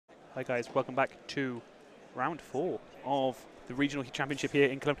Hi guys, welcome back to round 4 of the regional championship here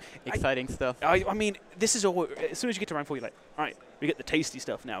in Cologne. Exciting stuff. I mean, this is all. As soon as you get to round 4, you're like, all right, we get the tasty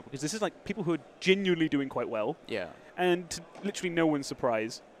stuff now, because this is like people who are genuinely doing quite well. Yeah. And to literally no one's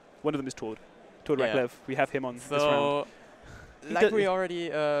surprise, one of them is Tord. Tord Yeah. Reklev. We have him on this round. So, like we already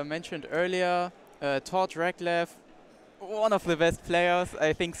mentioned earlier, Tord Reklev, one of the best players.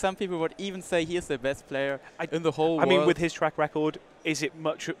 I think some people would even say he is the best player in the whole world. I mean, with his track record, is it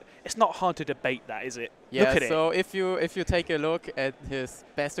much? It's not hard to debate that, is it? Yeah. Look at so if you take a look at his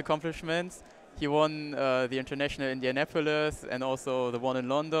best accomplishments, he won the International Indianapolis and also the one in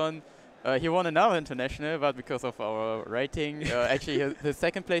London. He won another international, but because of our rating, actually his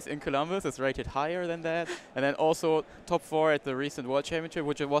second place in Columbus is rated higher than that. And then also top 4 at the recent World Championship,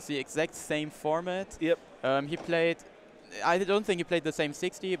 which was the exact same format. Yep. He played. I don't think he played the same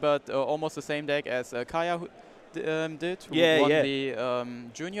 60, but almost the same deck as Kaya did, who won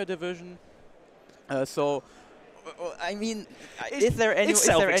the junior division. I mean, is there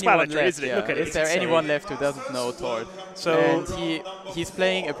anyone left? Isn't it? Look at it. Is there anyone left who doesn't know Tord? So and he's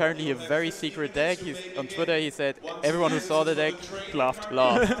playing apparently a very secret deck. On Twitter he said everyone who saw the deck laughed.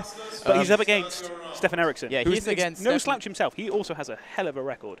 But he's up against Steffen Eriksen. Yeah, he's against no slouch himself. He also has a hell of a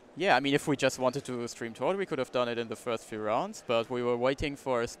record. Yeah, I mean, if we just wanted to stream Tord, we could have done it in the first few rounds, but we were waiting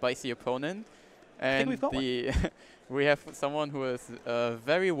for a spicy opponent. And I think we've got one. We have someone who is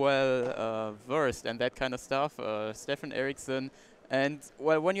very well versed in that kind of stuff, Steffen Eriksen. And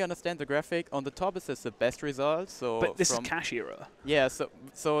well, when you understand the graphic, on the top it says the best results. So but this is cash era. Yeah,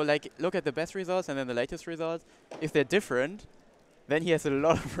 so like look at the best results and then the latest results. If they're different, then he has a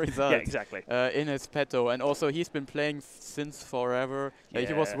lot of results. Yeah, exactly. In his petto, and also he's been playing since forever. Yeah.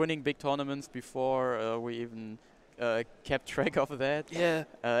 He was winning big tournaments before we even kept track of that. Yeah.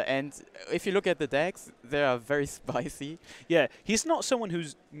 And if you look at the decks, they are very spicy. Yeah, he's not someone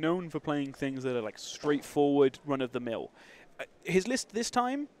who's known for playing things that are like straightforward, run-of-the-mill. His list this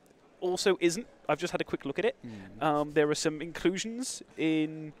time also isn't. I've just had a quick look at it. There are some inclusions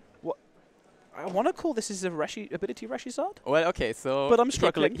in what I want to call this is a ability Reshizard. Well, okay, so but I'm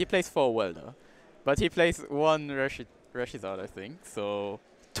struggling. He plays 4 Welder, but he plays 1 Reshizard, I think. So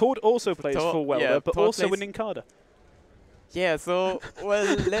Tord also plays 4 Welder, yeah, but Tord also an Inkada. Yeah, so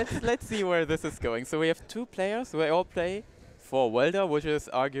well, let's see where this is going. So we have 2 players who all play 4 Welder, which is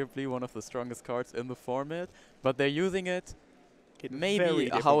arguably one of the strongest cards in the format, but they're using it maybe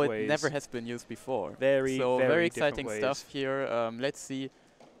how it never has been used before. Very exciting stuff here. Let's see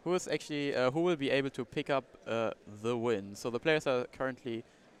who is actually who will be able to pick up the win. So the players are currently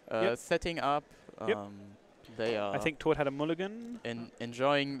setting up. They are. I think Tord had a mulligan.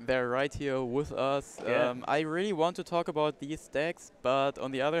 Enjoying their ride here with us. Yeah. I really want to talk about these decks, but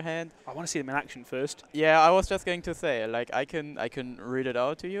on the other hand, I want to see them in action first. Yeah, I was just going to say, like, I can read it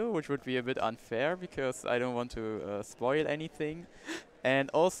out to you, which would be a bit unfair because I don't want to spoil anything. And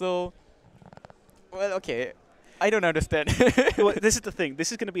also, well, okay, I don't understand. Well, this is the thing.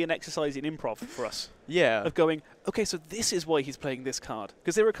 This is going to be an exercise in improv for us. Yeah. Of going, okay, so this is why he's playing this card.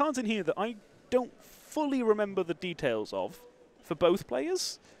 Because there are cards in here that I don't fully remember the details of for both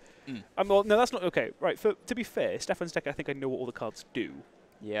players. Well, no, that's not okay. Right, to be fair, Steffen's deck, I think I know what all the cards do.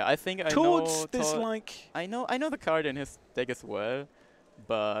 Yeah, I think I know. Towards this, like... I know the card in his deck as well,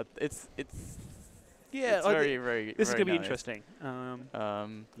 but it's very This is going to be nice. interesting.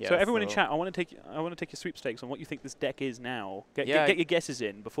 Yeah, so everyone in chat, I want to take your sweepstakes on what you think this deck is now. Get your guesses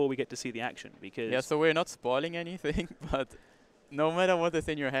in before we get to see the action, because so we're not spoiling anything, but no matter what is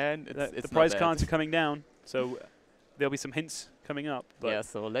in your hand, it's the prize cards are coming down, so there'll be some hints coming up. But yeah,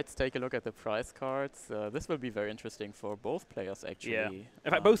 so let's take a look at the prize cards. This will be very interesting for both players, actually. Yeah.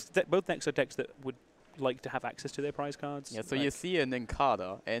 In fact, both decks are decks that would like to have access to their prize cards. Yeah, so you see an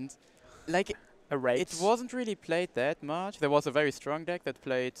Inkada, and like it wasn't really played that much. There was a very strong deck that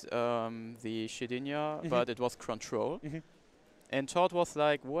played the Shidinya, but it was control. And Tord was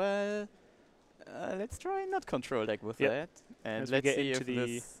like, well, let's try not control deck with that, and let's see if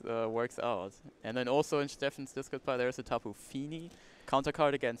this works out. And then also in Steffen's Discord pile, there's a Tapu Fini counter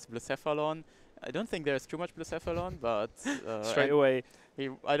card against Blacephalon. I don't think there's too much Blacephalon, but straight away,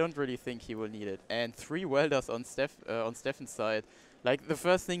 I don't really think he will need it. And 3 Welders on Steffen's side. Like the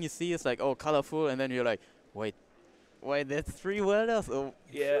first thing you see is like, oh, colorful, and then you're like, wait, there's 3 Welders? Oh,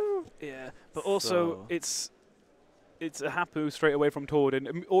 yeah. But also, it's a Hapu straight away from Tord,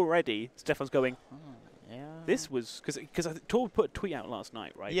 and already Steffen's going. This was because Tord put a tweet out last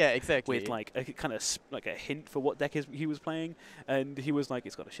night, right? Yeah, exactly. With like a kind of like a hint for what deck he was playing, and he was like,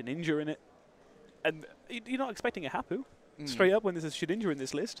 it's got a Sheninja in it, and you're not expecting a Hapu. straight up when there's a Shedinja in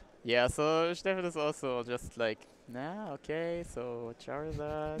this list. Yeah, so Steffen is also just like, nah, okay, so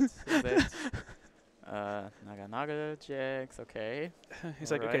Charizard, is it Naga GX, okay.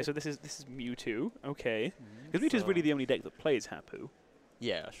 He's like, okay, Alright. so this is Mewtwo, okay. Because Mewtwo's really the only deck that plays Hapu.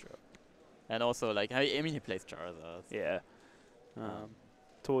 Yeah, sure. And also, like, I mean, he plays Charizard. Yeah.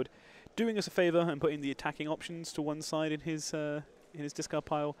 Toward doing us a favor and putting the attacking options to one side in his discard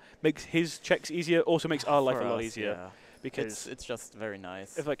pile makes his checks easier. Also makes our life a lot easier. Yeah. Because it's just very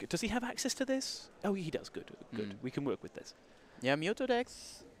nice. if like, does he have access to this? Oh, he does. Good. We can work with this. Yeah, Mewtwo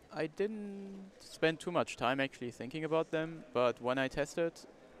decks, I didn't spend too much time actually thinking about them, but when I tested,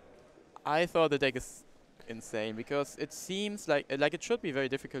 I thought the deck is insane because it seems like it should be very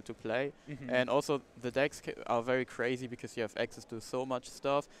difficult to play, and also the decks are very crazy because you have access to so much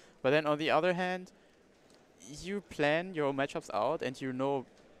stuff. But then on the other hand, you plan your matchups out and you know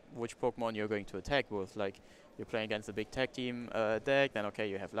which Pokemon you're going to attack with. Like, you're playing against a big tag team deck, then okay,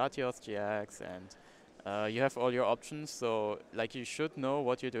 you have Latios GX, and you have all your options. So like, you should know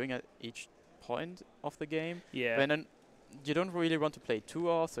what you're doing at each point of the game. Yeah. And then you don't really want to play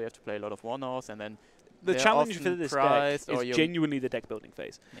 2-offs, so you have to play a lot of 1-offs, and then The challenge for this deck is genuinely the deck building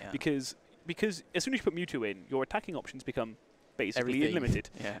phase. Yeah. Because as soon as you put Mewtwo in, your attacking options become basically Everything. unlimited.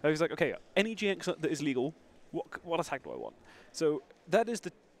 Yeah. I was like, okay, any GX that is legal, what attack do I want? So that is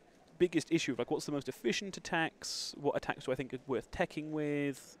the biggest issue. Like, what's the most efficient attacks? What attacks do I think are worth teching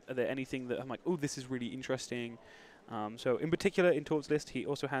with? Are there anything that I'm like, oh, this is really interesting? So in particular, in Todd's list, he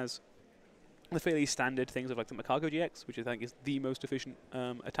also has the fairly standard things of like the Macago GX, which I think is the most efficient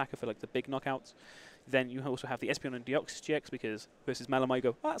attacker for like the big knockouts. Then you also have the Espeon and Deoxys GX, because versus Malamar you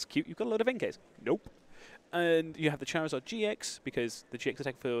go, oh, that's cute, you've got a load of NKs. Nope. And you have the Charizard GX, because the GX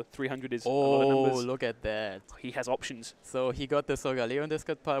attack for 300 is a lot of numbers. Oh, look at that. He has options. So he got the Solgaleo in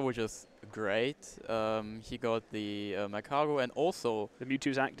discard pile, which is great. He got the Macago and also The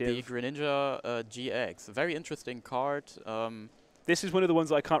Mewtwo's active. the Greninja GX. Very interesting card. This is one of the ones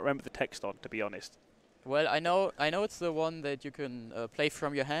that I can't remember the text on, to be honest. Well, I know it's the one that you can play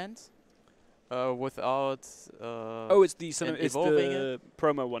from your hand without. Oh, it's the it's evolving the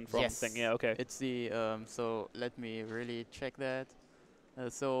promo one from Yes. thing. Yeah, okay. It's the so let me really check that.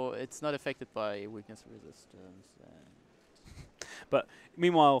 So it's not affected by weakness resistance.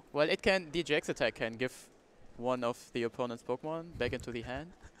 Meanwhile, Well, the GX attack can give one of the opponent's Pokemon back into the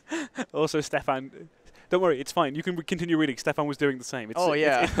hand. also Stefan, don't worry, it's fine. You can continue reading. Stefan was doing the same. It's, Oh,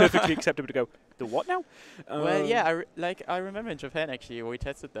 yeah. it's perfectly acceptable to go, the what now? Well, yeah, I remember in Japan actually we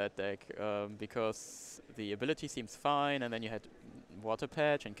tested that deck because the ability seems fine, and then you had Water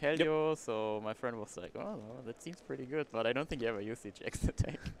Patch and Keldeo, so my friend was like, oh, well, that seems pretty good, but I don't think he ever used the GX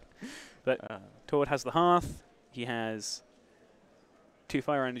attack. But Todd has the Hearth. He has 2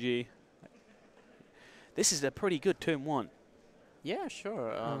 Fire Energy. This is a pretty good turn 1. Yeah,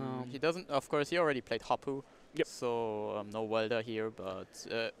 sure. He doesn't, of course, he already played Hapu, Yep. so no Welder here, but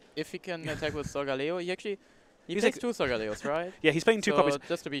if he can attack with Solgaleo, he He's plays like 2 Solgaleos, right? Yeah, he's playing 2 so copies.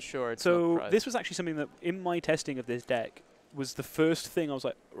 just to be sure, it's So not this was actually something that in my testing of this deck was the first thing I was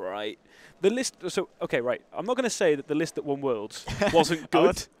like, right. The list, so, okay, right. I'm not going to say that the list that won Worlds wasn't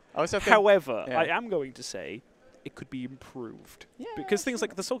good. I was just However, yeah. I am going to say it could be improved. Yeah, Because things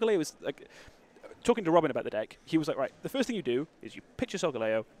like the Solgaleo is like, talking to Robin about the deck, he was like, right, the first thing you do is you pitch your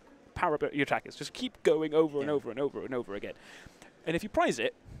Solgaleo, power up your attackers. Just keep going over and over and over and over again. And if you prize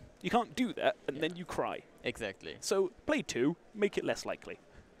it, you can't do that, and then you cry. Exactly. So play 2, make it less likely.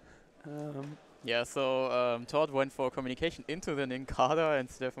 Yeah, so Todd went for communication into the Ninkada, and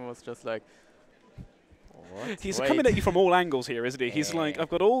Steffen was just like, what? He's Wait. coming at you from all angles here, isn't he? He's like, Yeah. I've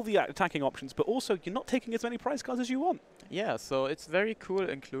got all the attacking options, but also you're not taking as many prize cards as you want. Yeah, so it's very cool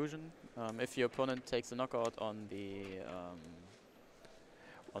inclusion. If your opponent takes a knockout on the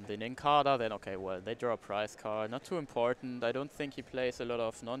Ninkada, then okay, well, they draw a prize card. Not too important. I don't think he plays a lot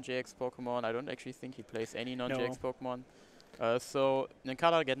of non-GX Pokemon. I don't actually think he plays any non-GX Pokemon. So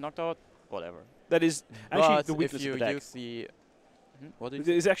Ninkada get knocked out, whatever. That is actually But the weakness if you of the deck. use the... What did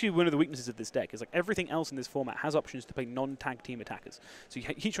you It's actually one of the weaknesses of this deck. Is like everything else in this format has options to play non-tag team attackers. So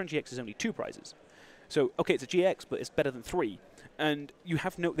Heatran GX is only 2 prizes. So okay, it's a GX, but it's better than 3. And you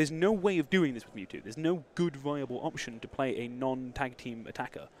have there's no way of doing this with Mewtwo. There's no good viable option to play a non-tag team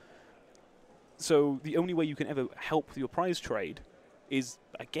attacker. So the only way you can ever help your prize trade is,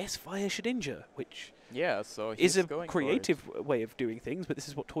 I guess, via Shedinja, which Yeah, so is he's a going creative way of doing things, but this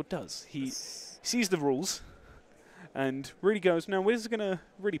is what Todd does. He sees the rules and really goes, no, we're just going to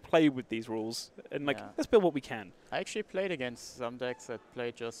really play with these rules and like, Yeah. let's build what we can. I actually played against some decks that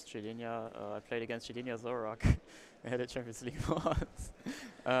played just Shedinja. I played against Shedinja Zorak. I had a Champions League once.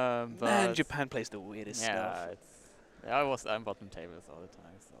 Man, But Japan plays the weirdest yeah, stuff. it's I'm bottom tables all the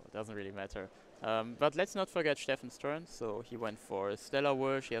time, so it doesn't really matter. But let's not forget Steffen's turn. So he went for Stellar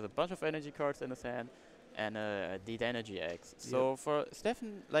Wish. He has a bunch of energy cards in his hand and a Deed Energy X. So for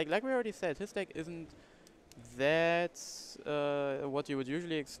Steffen, like we already said, his deck isn't that what you would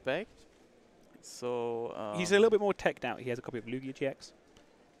usually expect. So he's a little bit more teched out. He has a copy of Lugia GX,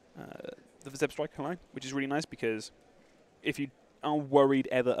 the Zeb Striker line, which is really nice because if you are worried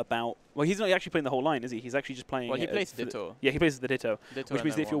ever about... Well, he's not actually playing the whole line, is he? He's actually just playing... Well, he plays Ditto. Yeah, he plays the Ditto. Which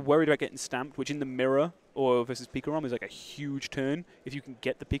means that if you're worried about getting stamped, which in the mirror or versus Pikarom is like a huge turn, if you can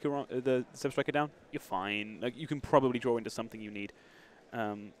get the Pikarom, the Zeb Striker down, you're fine. Like, you can probably draw into something you need.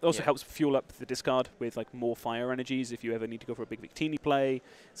 It also helps fuel up the discard with like more fire energies if you ever need to go for a big Victini play.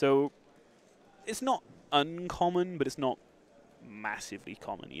 So it's not uncommon, but it's not massively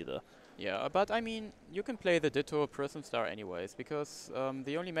common either. Yeah, but I mean, you can play the Ditto Prism Star anyways, because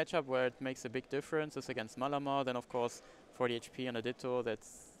the only matchup where it makes a big difference is against Malamar. Then, of course, 40 HP on a Ditto,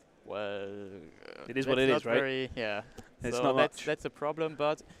 that's, well... it is what it is, right? Very, yeah. It's so not much. That's a problem,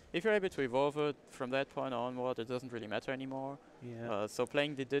 but if you're able to evolve it from that point onward, it doesn't really matter anymore. Yeah. So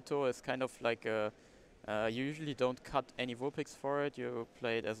playing the Ditto is kind of like a... you usually don't cut any Vulpix for it, you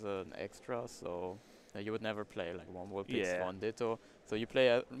play it as an extra, so... you would never play like one Vulpix, one Ditto. So you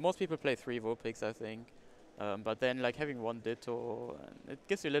play, most people play 3 Vulpix, I think. But then like having one Ditto, it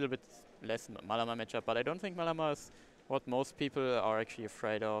gives you a little bit less Malamar matchup. But I don't think Malamar is what most people are actually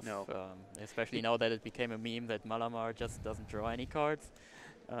afraid of. No. Especially now that it became a meme that Malamar just doesn't draw any cards.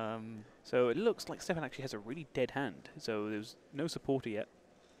 So it looks like Steffen actually has a really dead hand. So there's no supporter yet.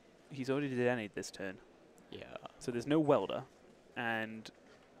 He's already dead this turn. Yeah. So there's no welder. And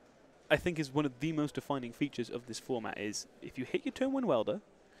I think is one of the most defining features of this format is if you hit your turn 1 welder,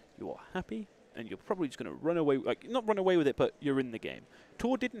 you are happy and you're probably just going to run away, like not run away with it, but you're in the game.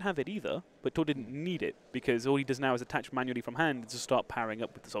 Tor didn't have it either, but Tor didn't need it because all he does now is attach manually from hand to start powering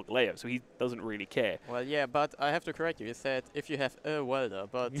up with the Solgaleo, so he doesn't really care. Well, yeah, but I have to correct you. You said if you have a welder,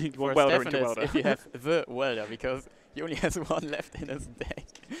 but for Steffen into welder. if you have the welder, because he only has 1 left in his deck.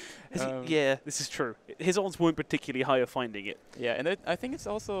 Yeah, this is true. His odds weren't particularly high of finding it. Yeah, and I think it's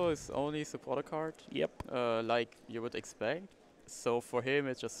also his only supporter card. Yep. Like you would expect. So for him,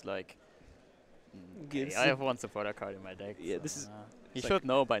 it's just like, Yes. I have 1 supporter card in my deck. Yeah, so this is. He should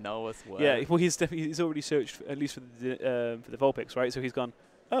know by now as well. Yeah, well, he's already searched at least for the Vulpix, right? So he's gone.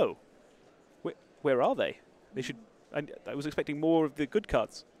 Oh, where are they? They should. I was expecting more of the good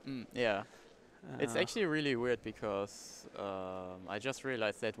cards. Yeah. It's actually really weird because I just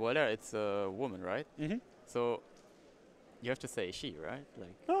realized that Welder, it's a woman, right? Mm-hmm. So you have to say she, right?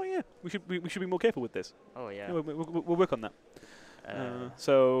 Like. Oh yeah, we should be more careful with this. Oh yeah. Yeah, we'll work on that.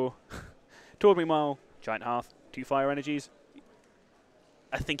 So, Tor meanwhile, Giant Hearth, 2 fire energies.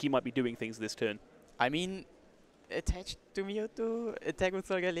 I think he might be doing things this turn. I mean, attached to Mewtwo, attack with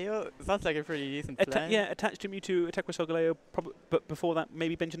Solgaleo sounds like a pretty decent plan. Yeah, attached to Mewtwo, attack with Solgaleo, but before that,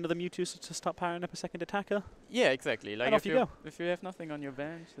 maybe bench another Mewtwo to start powering up a second attacker. Yeah, exactly. Like and off you go. If you have nothing on your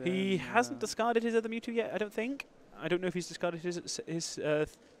bench, then He hasn't discarded his other Mewtwo yet, I don't think. I don't know if he's discarded his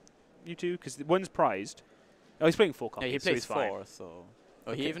Mewtwo, because one's prized. Oh, he's playing 4 copies, yeah, he plays so 4, so...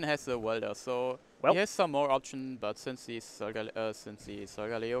 Oh, okay. he even has a welder, so well, he has some more option, but since the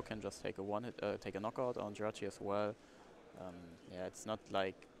Solgaleo can just take a knockout on Jirachi as well, yeah, it's not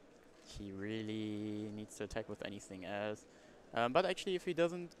like he really needs to attack with anything else. But actually, if he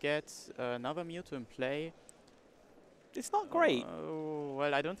doesn't get another Mewtwo in play... It's not great.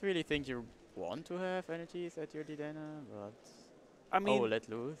 Well, I don't really think you want to have energies at your Dedenne, but... I mean... Oh, let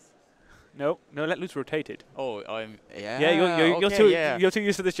loose. No, let loose rotated. Oh, yeah. Yeah, you're too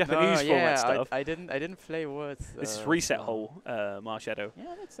used to this Japanese format stuff. I didn't play words. This is reset hole, Marshadow.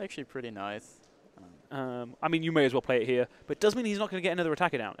 Yeah, that's actually pretty nice. I mean, you may as well play it here, but it does mean he's not going to get another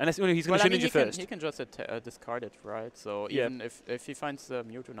attacker down unless he's going to shoot ninja first. He can just discard it, right? So even if he finds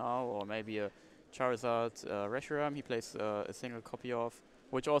Mewtwo now, or maybe a Charizard Reshiram, he plays a single copy of,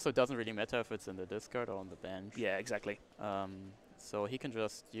 which also doesn't really matter if it's in the discard or on the bench. Yeah, exactly. So he can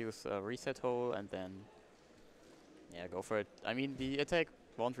just use a reset hole and then, go for it. I mean, the attack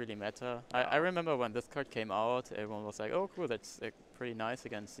won't really matter. I remember when this card came out, everyone was like, oh, cool, that's pretty nice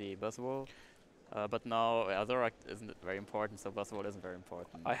against the Buzzwole. But now Azoric isn't very important, so Buzzwole isn't very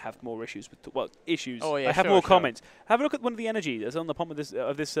important. I have more issues with issues. Oh, yeah, I have more comments. Have a look at one of the energy that's on the palm of this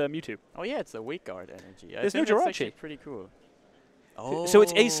Mewtwo. Oh yeah, it's a weak guard energy. There's no Jirachi. Pretty cool. So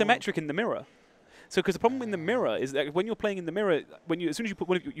it's asymmetric in the mirror. So, because the problem in the mirror is that when you're playing in the mirror, as soon as you put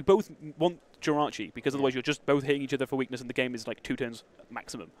one of you both want Jirachi, because otherwise you're just both hitting each other for weakness, and the game is like 2 turns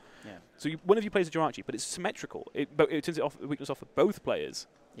maximum. Yeah. So one of you plays a Jirachi, but it's symmetrical. But it turns it off weakness off for both players.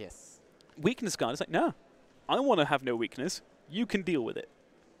 Yes. Weakness guard is like, no, I want to have no weakness. You can deal with it.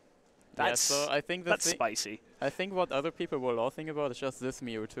 Yeah, so I think that's spicy. I think what other people will all think about is just this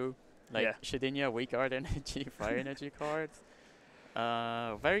Mewtwo. Like Yeah. Shedinja, Weak Guard Energy, Fire Energy cards.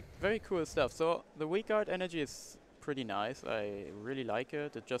 Very, very cool stuff. So the Weak Guard Energy is pretty nice. I really like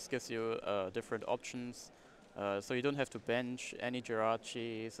it. It just gives you different options. So you don't have to bench any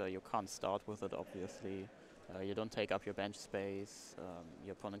Jirachi, so you can't start with it, obviously. You don't take up your bench space.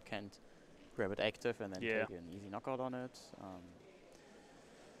 Your opponent can't grab it active and then take an easy knockout on it.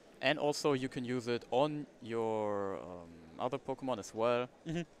 And also you can use it on your other Pokemon as well.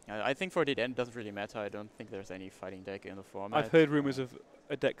 I think for the end it doesn't really matter. I don't think there's any fighting deck in the format. I've heard rumors of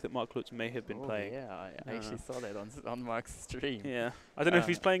a deck that Mark Lutz may have been playing. Yeah, I actually saw that on Mark's stream. Yeah, I don't know if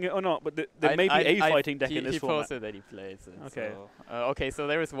he's playing it or not, but there may be a fighting deck in this format. He posted that he plays it. Okay. So okay, so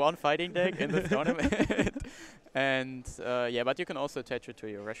there is one fighting deck in this tournament. And yeah, but you can also attach it to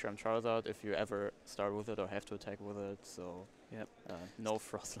your Reshiram Charizard if you ever start with it or have to attack with it. So no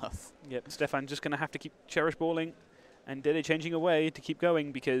Frostlass. Yep, Stefan just going to have to keep Cherish Balling and Dede changing away to keep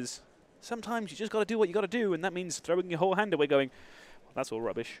going, because sometimes you just got to do what you got to do, and that means throwing your whole hand away going, well, that's all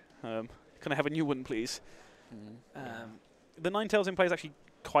rubbish. Can I have a new one, please? The Ninetales in play is actually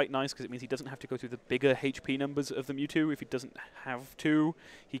quite nice because it means he doesn't have to go through the bigger HP numbers of the Mewtwo. If he doesn't have to,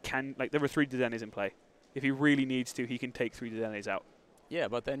 he can, like, there are 3 Dedennes in play. If he really needs to, he can take 3 Dedennes out. Yeah,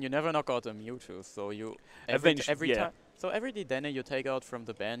 but then you never knock out a Mewtwo, so you every time. So every Dedenne you take out from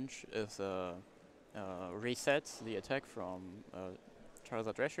the bench is resets the attack from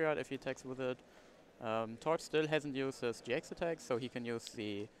Charizard Reshiram if he attacks with it. Torch still hasn't used his GX attack, so he can use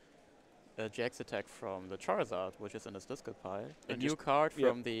the GX attack from the Charizard, which is in his discard pile. A new card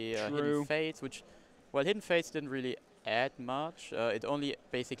from the Hidden Fates, which, well, Hidden Fates didn't really add much. It only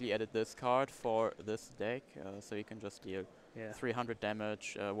basically added this card for this deck, so you can just deal 300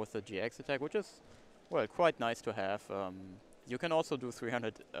 damage with the GX attack, which is, well, quite nice to have. You can also do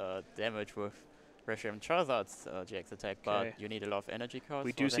 300 damage with Reshiram Charizard's GX attack, but you need a lot of energy cards.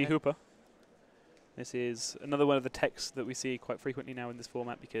 We do see Hooper. This is another one of the techs that we see quite frequently now in this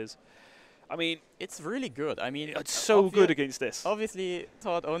format because, I mean, it's really good. I mean, it's so good against this. Obviously,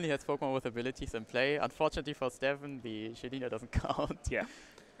 Todd only has Pokemon with abilities in play. Unfortunately for Steffen, the Shedinja doesn't count. Yeah.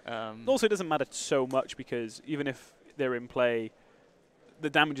 Also, it doesn't matter so much because even if they're in play, the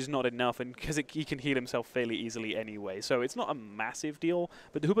damage is not enough, and because he can heal himself fairly easily anyway, so it's not a massive deal.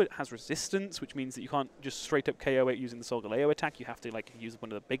 But the Hooper has resistance, which means that you can't just straight up KO it using the Solgaleo attack. You have to like use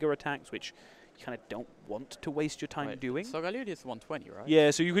one of the bigger attacks, which you kind of don't want to waste your time doing. Solgaleo is 120, right?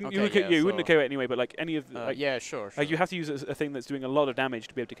 Yeah, so you couldn't you wouldn't KO it anyway, but like any of the, yeah, sure. you have to use a thing that's doing a lot of damage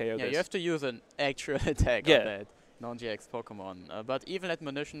to be able to KO this. Yeah, you have to use an actual attack on that non-GX Pokemon. But even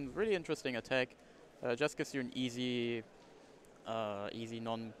Admonition, really interesting attack. Just gives you an easy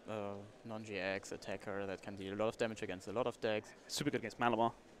non-GX attacker that can deal a lot of damage against a lot of decks. Super good against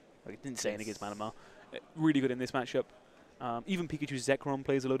Malamar. Like, insane against Malamar. Really good in this matchup. Even Pikachu's Zekrom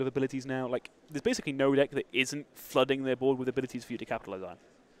plays a load of abilities now. Like, there's basically no deck that isn't flooding their board with abilities for you to capitalize on.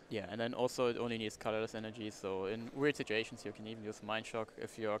 Yeah, and then also it only needs colorless energy, so in weird situations you can even use Mind Shock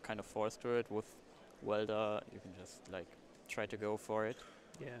if you're kind of forced to it. With Welder, you can just like try to go for it.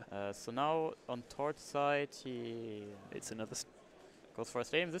 Yeah. So now on Torch side, he goes for a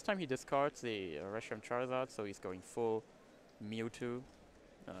stadium. This time he discards the Reshiram Charizard, so he's going full Mewtwo.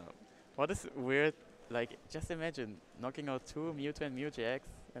 What is weird? Like, just imagine knocking out 2 Mewtwo and Mew GX,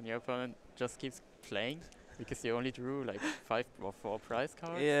 and your opponent just keeps playing because you only drew like 5 or 4 prize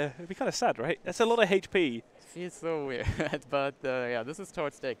cards. Yeah, it'd be kind of sad, right? That's a lot of HP. It feels so weird, but yeah, this is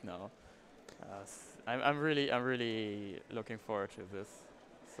Torch deck now. I'm really looking forward to this.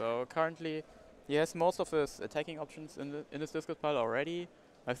 So currently, he has most of his attacking options in his discard pile already.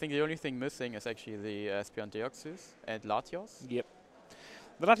 I think the only thing missing is actually the Espeon Deoxys and Latios. Yep.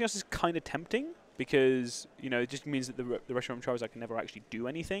 The Latios is kind of tempting because, you know, it just means that the Reshiram Charizard can never actually do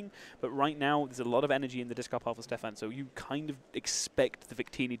anything. But right now, there's a lot of energy in the discard pile for Stefan, so you kind of expect the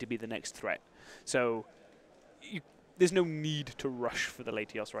Victini to be the next threat. So there's no need to rush for the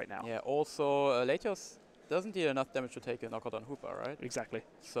Latios right now. Yeah, also, Latios doesn't deal enough damage to take a knockout on Hooper, right? Exactly.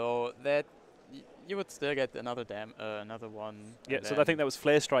 So that you would still get another one. Yeah, so I think that was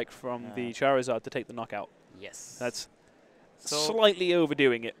Flare Strike from the Charizard to take the knockout. Yes. That's slightly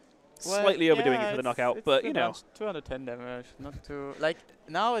overdoing it. Well, slightly overdoing it for the knockout, but you know. 210 damage, not too... Like,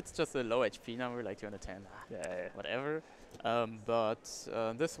 now it's just a low HP number, like 210. Whatever. But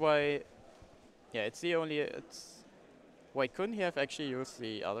this way, yeah, it's the only... Wait, couldn't he have actually used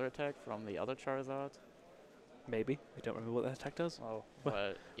the other attack from the other Charizard? Maybe. I don't remember what that attack does. Oh,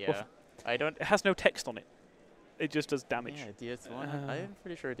 well, yeah. I don't... It has no text on it. It just does damage. Yeah, it deals I'm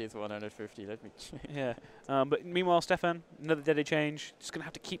pretty sure it deals 150. Let me check. Yeah. But meanwhile, Steffen, another deadly change. Just going to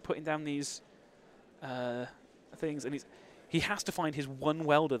have to keep putting down these things. And he has to find his one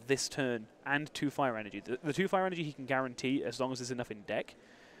welder this turn and 2 fire energy. The 2 fire energy he can guarantee as long as there's enough in deck.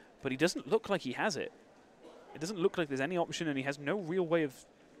 But he doesn't look like he has it. It doesn't look like there's any option, and he has no real way of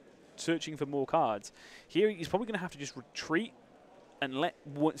searching for more cards. Here, he's probably going to have to just retreat and let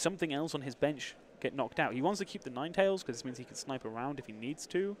something else on his bench get knocked out. He wants to keep the Ninetales because this means he can snipe around if he needs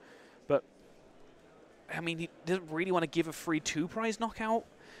to. But, I mean, he doesn't really want to give a free 2-prize knockout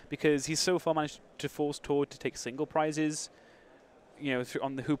because he's so far managed to force Tord to take single prizes, you know,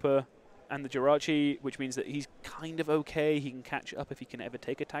 on the Hooper and the Jirachi, which means that he's kind of okay. He can catch up if he can ever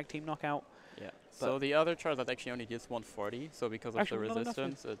take a tag team knockout. Yeah. So the other Charizard actually only deals 140, so because of the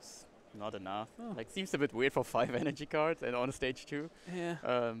resistance, it's not enough. Oh. Like, seems a bit weird for 5 energy cards and on stage 2. Yeah.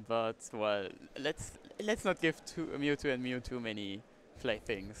 But well, let's not give Mewtwo and Mew too many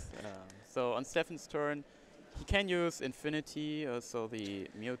playthings. So on Steffen's turn, he can use Infinity. So the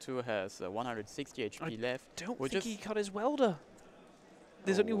Mewtwo has 160 HP left. Don't think he got his welder.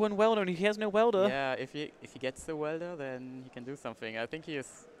 There's only one welder, and he has no welder. Yeah, if he gets the welder, then he can do something. I think he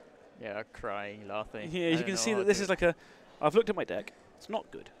is, crying, laughing. Yeah, you can see that this is like a. I've looked at my deck. It's not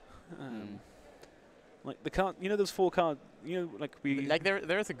good. Like the card, you know, those 4 cards. You know, like we. Like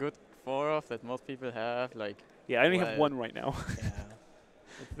there's a good 4-off that most people have. Like. Yeah, I only have 1 right now. Yeah.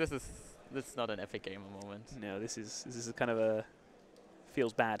 This is not an epic game moment. No, this is kind of a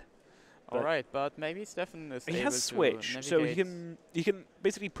feels bad. All right, but maybe Steffen is. He has switch, so he can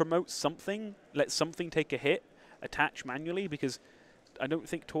basically promote something, let something take a hit, attach manually, because I don't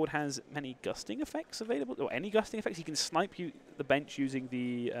think Tord has many gusting effects available, or any gusting effects. He can snipe the bench using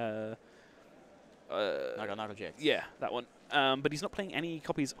the Naga Jets. Yeah, that one. But he's not playing any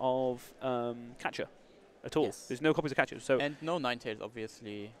copies of Catcher at all. Yes. There's no copies of Catcher. So and no Ninetales,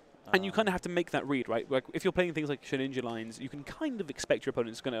 obviously. And you kind of have to make that read, right? Like if you're playing things like Shedinja lines, you can kind of expect your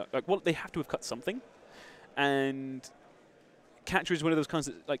opponent's going to they have to have cut something. And Catcher is one of those kinds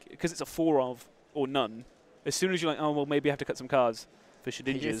that, like, because it's a 4 of or none. As soon as you're like, oh well, maybe I have to cut some cards for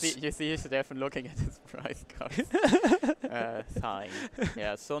Shedinjas. You see Steffen looking at his prize cards, sighing.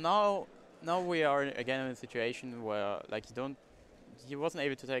 Yeah. So now we are again in a situation where like he wasn't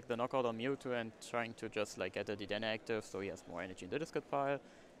able to take the knockout on Mewtwo and trying to just like get a Dedenne active, so he has more energy in the discard pile.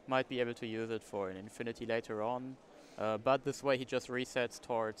 Might be able to use it for an Infinity later on, but this way he just resets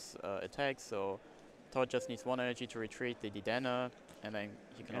Tord's attack, so Tord just needs 1 energy to retreat the Dedenne, and then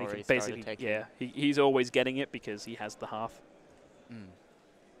he can already start attacking. Yeah, he's always getting it because he has the half.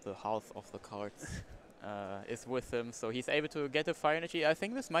 The half of the cards is with him, so he's able to get a fire energy. I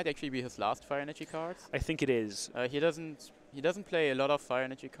think this might actually be his last fire energy cards. I think it is. He doesn't play a lot of fire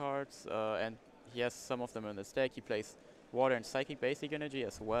energy cards, and he has some of them in his deck. He plays Water and Psychic Basic Energy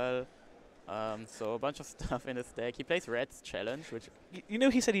as well. So a bunch of stuff in his deck. He plays Red's Challenge, which you know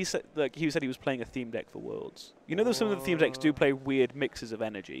he said he was playing a theme deck for Worlds. You know, some of the theme decks do play weird mixes of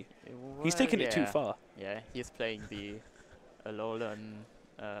energy. He's taken it too far. Yeah, he's playing the Alolan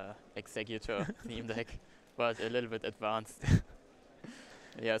Executor theme deck, but a little bit advanced.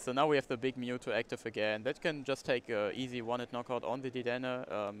 Yeah, so now we have the big Mewtwo active again. That can just take a easy 1-hit knockout on the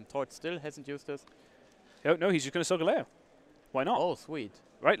Dedenne. Tord still hasn't used this. Oh no, he's just going to Solgaleo. Why not? Oh, sweet.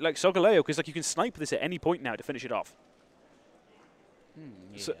 Right, like Solgaleo, because like you can snipe this at any point now to finish it off.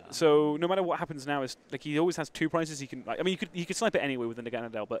 Yeah. So no matter what happens now, is like he always has 2 prizes. He can, like, I mean, he could snipe it anyway with the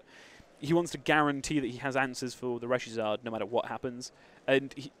Naganadel, but he wants to guarantee that he has answers for the Reshizard no matter what happens.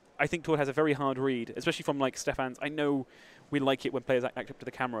 And I think Tord has a very hard read, especially from like Steffan's. I know we like it when players act up to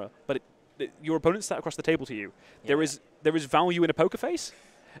the camera, but your opponent's sat across the table to you. Yeah. There is value in a poker face,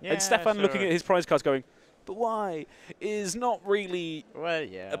 and Steffen looking at his prize cards going, but why, is not really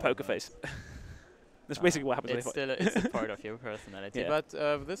a poker face. That's basically what happens. It's a part of your personality. Yeah.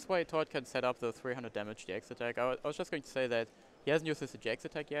 But this way Tord can set up the 300 damage GX attack. I was just going to say that he hasn't used his GX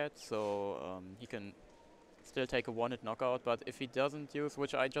attack yet, so he can still take a 1-hit knockout. But if he doesn't use,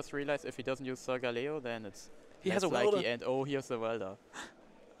 which I just realized, if he doesn't use Solgaleo, then it's less likely. And oh, here's the welder.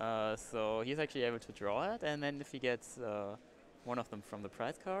 So he's actually able to draw it, and then if he gets one of them from the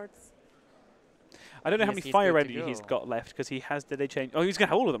prize cards. I don't know how many fire energy he's got left, because he has. Did they change? Oh, he's going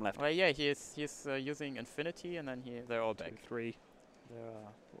to have all of them left. Well, yeah, he's using Infinity, and then they're all back. 2, 3,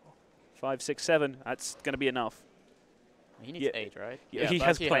 4, 5, 6, 7. That's going to be enough. He needs 8, right? Yeah, he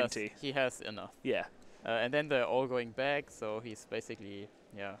has plenty. He has enough. Yeah. And then they're all going back, so he's basically,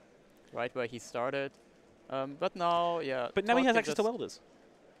 right where he started. But now, But now he has access to welders.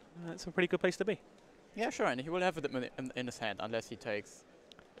 That's a pretty good place to be. Yeah, sure, and he will have it in his hand, unless he takes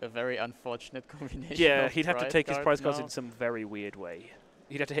a very unfortunate combination. Yeah, of he'd have to prize take his prize cards now. in some very weird way.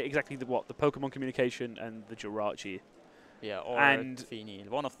 He'd have to hit exactly the Pokemon Communication and the Jirachi. Yeah, or And Fini.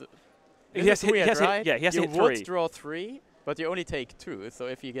 One of the. He has to hit, weird, he has to hit, right? yeah, he has you to hit would 3. draw 3, but you only take 2. So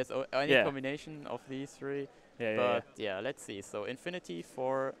if he gets any Yeah. combination of these 3, Yeah, but yeah, let's see. So Infinity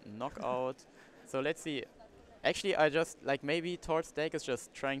for knockout. So let's see. Actually, I just like maybe Tort's deck is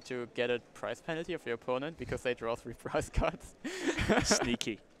just trying to get a prize penalty of your opponent because they draw 3 prize cards.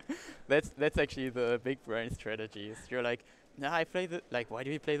 Sneaky. That's actually the big brain strategies. You're like, nah, I play the why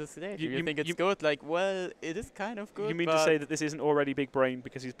do you play this today? Do you think it's good? Like, well, it is kind of good. You mean to say that this isn't already big brain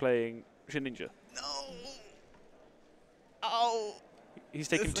because he's playing Greninja? No. Ow. He's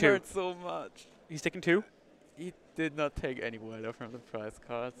taking This 2. hurts so much. He's taking 2. He did not take any welder from the prize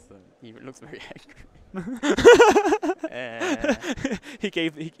cards. And he looks very angry.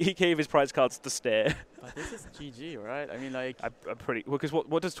 He gave his prize cards the stare. But this is GG, right? I mean, like. I'm pretty well, because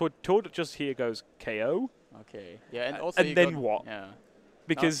what does Toad just here goes KO? Okay. Yeah, and also. And then what? Yeah.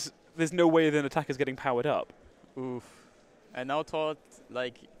 Because there's no way that an attacker's getting powered up. Oof. And now Todd,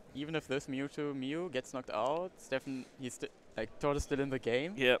 like, even if this Mew gets knocked out, Steffen, Todd is still in the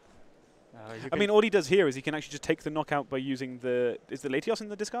game. Yep. I mean, all he does here is he can actually just take the knockout by using is the Latios in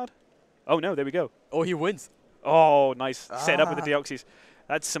the discard? Oh no, there we go. Oh, he wins. Oh, nice. Set up with the Deoxys.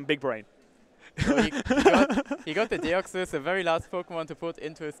 That's some big brain. So he got the Deoxys, the very last Pokemon to put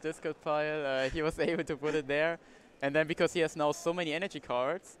into his discard pile. He was able to put it there. And then because he has now so many energy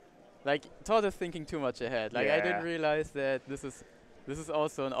cards, like, Todd is thinking too much ahead. Like, I didn't realize that this is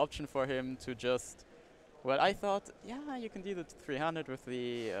also an option for him to just. Well, I thought, yeah, you can do the 300 with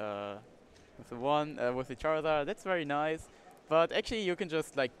the with the Charizard. That's very nice. But actually, you can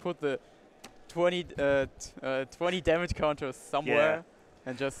just like put the 20 damage counters somewhere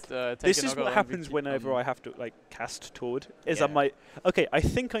and just take. This is what happens whenever I have to like cast Toad. I'm like, okay, I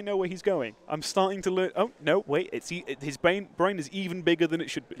think I know where he's going. I'm starting to learn. Oh no, wait! His brain is even bigger than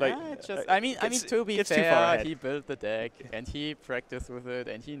it should be. Like, it's just, I mean, to be fair, he built the deck and he practiced with it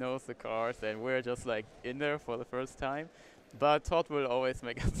and he knows the cards and we're just like in there for the first time. But Todd will always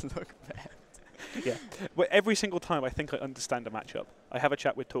make us look bad. Yeah, but every single time I think I understand a matchup, I have a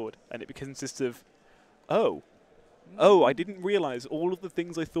chat with Toad, and it consists of, oh, I didn't realize all of the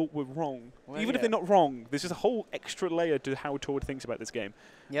things I thought were wrong. Well, Even if they're not wrong, there's just a whole extra layer to how Toad thinks about this game.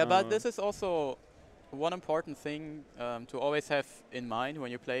 Yeah, but this is also one important thing to always have in mind when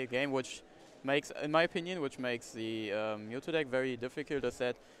you play a game, which makes, in my opinion, the Mewtwo deck very difficult, is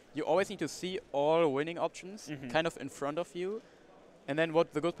that you always need to see all winning options kind of in front of you. And then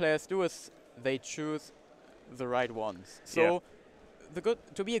what the good players do is they choose the right ones. So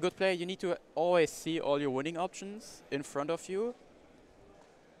to be a good player, you need to always see all your winning options in front of you.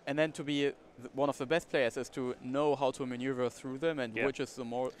 And then to be one of the best players is to know how to maneuver through them and which is the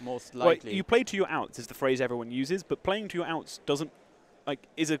most likely. Well, you play to your outs is the phrase everyone uses, but playing to your outs doesn't, like,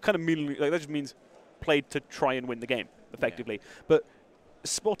 is a kind of meaning, like, that just means play to try and win the game, effectively. But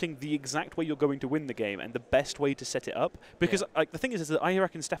spotting the exact way you're going to win the game and the best way to set it up, because like the thing is that I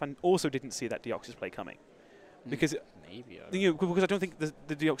reckon Steffen also didn't see that Deoxys play coming, because maybe because I don't think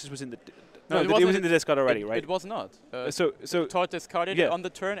the Deoxys was in the no, it was in the discard already, right? It was not. So Todd discarded it on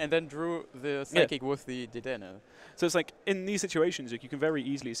the turn and then drew the Psychic with the Dedenne. So it's like in these situations, like, you can very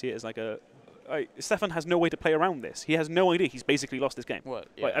easily see it as like a. Steffen has no way to play around this. He has no idea. He's basically lost this game. Well,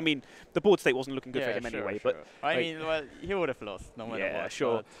 like, I mean, the board state wasn't looking good for him anyway. But I mean, well, he would have lost no matter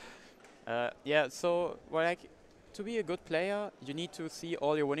what. Yeah, sure. So like, to be a good player, you need to see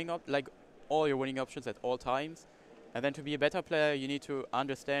all your winning options at all times, and then to be a better player, you need to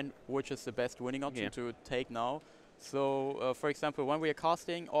understand which is the best winning option to take now. So, for example, when we are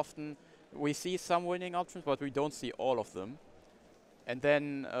casting, often we see some winning options, but we don't see all of them. And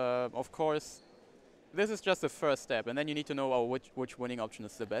then, of course, this is just the first step, and then you need to know which winning option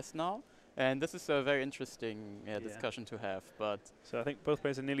is the best now. And this is a very interesting discussion to have. But so I think both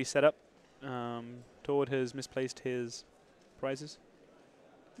players are nearly set up. Toad has misplaced his prizes.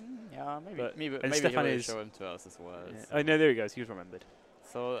 Yeah, maybe Steffen he'll show him to us as well. Yeah. Oh no, there he goes. He was remembered.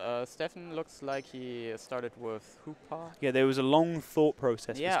 So Steffen looks like he started with Hoopa. Yeah, there was a long thought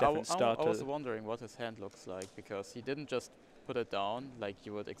process for Steffen's start. I was wondering what his hand looks like, because he didn't just put it down like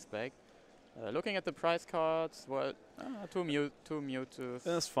you would expect. Looking at the prize cards, well, two Mewtwo's.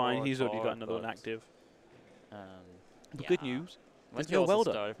 That's fine. He's already got another one active. But good news. There's no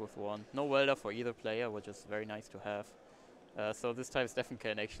welder. Started with one. No welder for either player, which is very nice to have. So this time Steffen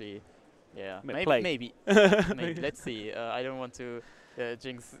can actually, maybe. Let's see. I don't want to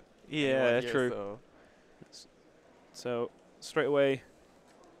jinx. Yeah, true. So straight away,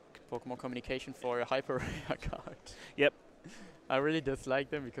 Pokemon Communication for a hyper rare card. Yep. I really dislike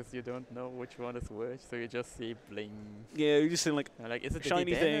them because you don't know which one is which, so you just see bling. Yeah, you just see like Like, is it the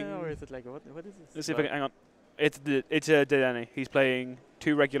shiny Didena thing. or is it like what is this? Let's see if I can hang on. It's a Dedenne. He's playing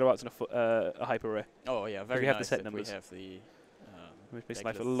 2 regular arts and a hyper rare. Oh yeah, very we have the nice set that numbers. we have the. Which makes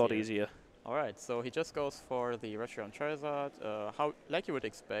life a Regulars lot here. easier. All right, so he just goes for the Reshiram Charizard. How like you would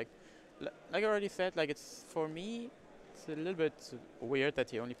expect. Like I already said, like it's for me, it's a little bit weird that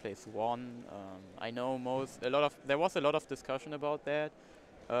he only plays 1. I know there was a lot of discussion about that,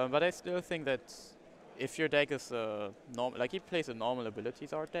 but I still think that if your deck is normal, like he plays a normal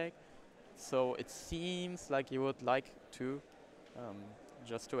abilities art deck, so it seems like you would like to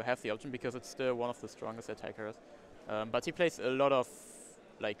just to have the option because it's still one of the strongest attackers. But he plays a lot of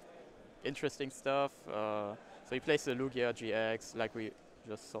like interesting stuff. So he plays the Lugia GX, like we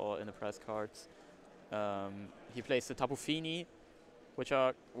just saw in the press cards. He plays the Tapu Fini, which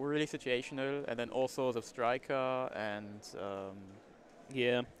are really situational, and then also the Striker and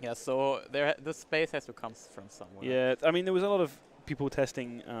Yeah. yeah. So the space has to come from somewhere. Yeah. I mean, there was a lot of people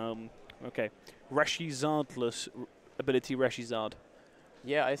testing. Reshizardless ability Reshizard.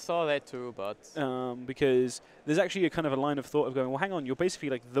 Yeah, I saw that too, but Because there's actually a kind of a line of thought of going, well, hang on, you're basically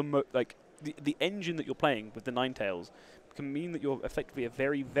like the engine that you're playing with the Ninetales can mean that you're effectively a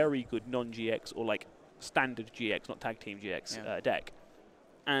very, very good non-GX or like standard GX, not tag team GX deck.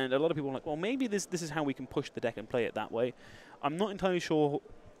 And a lot of people are like, well, maybe this is how we can push the deck and play it that way. I'm not entirely sure.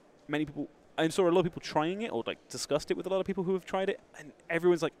 Many people, I saw a lot of people trying it or like discussed it with a lot of people who have tried it, and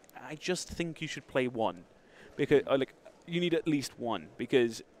everyone's like, I just think you should play 1 because you need at least 1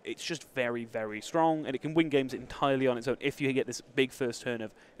 because it's just very, very strong and it can win games entirely on its own if you get this big first turn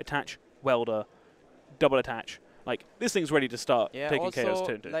of attach, welder, double attach. Like, this thing's ready to start taking also, KOs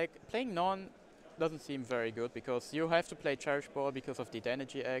turn to. Like, playing non doesn't seem very good because you have to play Cherish Ball because of the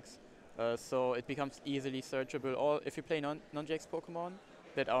Energy X, so it becomes easily searchable. Or if you play non-GX Pokemon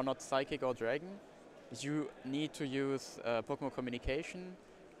that are not Psychic or Dragon, you need to use Pokemon Communication.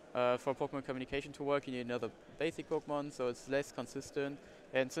 For Pokemon Communication to work, you need another basic Pokemon, so it's less consistent.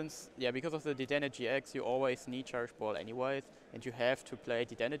 And since, because of the Dedenne GX, you always need Cherish Ball anyways, and you have to play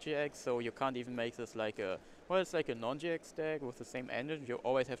Dedenne GX, so you can't even make this like it's like a non-GX deck with the same engine. You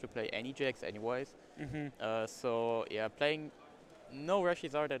always have to play any GX anyways. So, playing no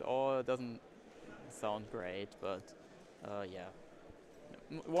Reshizard at all doesn't sound great, but,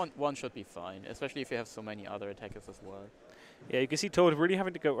 one should be fine, especially if you have so many other attackers as well. Yeah, you can see Toad really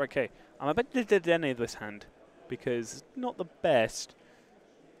having to go, okay, I'm about to Dedenne this hand because it's not the best,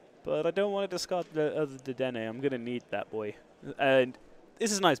 but I don't want to discard the other Dedenne. I'm going to need that boy. And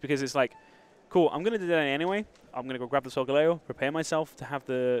this is nice because it's like, cool, I'm going to Dedenne anyway. I'm going to go grab the Solgaleo, prepare myself to have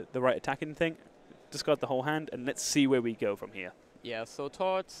the right attacking thing, discard the whole hand, and let's see where we go from here. Yeah, so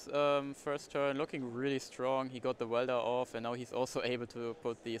Todd's first turn looking really strong. He got the welder off, and now he's also able to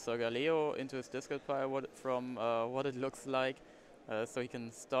put the Solgaleo into his discard pile from what it looks like. So he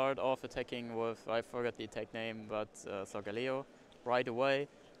can start off attacking with, I forgot the attack name, but Solgaleo right away.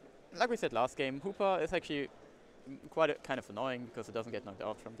 Like we said last game, Hooper is actually quite kind of annoying because it doesn't get knocked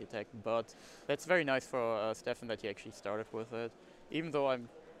out from the attack, but that's very nice for Steffen that he actually started with it, even though I'm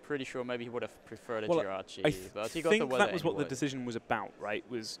pretty sure maybe he would have preferred a Jirachi, but he got the welder that was what the decision was about, right?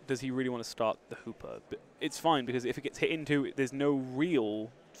 Was does he really want to start the Hooper? But it's fine because if it gets hit into, there's no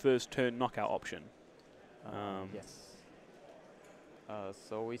real first turn knockout option. Yes.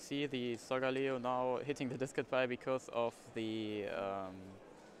 So we see the Solgaleo now hitting the discard pile because of the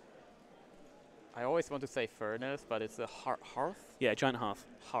I always want to say furnace, but it's a hearth? Yeah, giant hearth.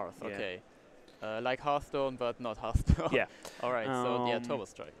 Hearth, yeah. Okay. Like Hearthstone, but not Hearthstone. Yeah. All right, so yeah, Turbo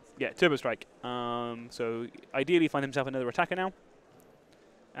Strike. Yeah, Turbo Strike. So ideally find himself another attacker now.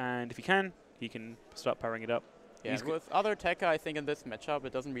 And if he can start powering it up. Yeah, with other attacker, I think in this matchup,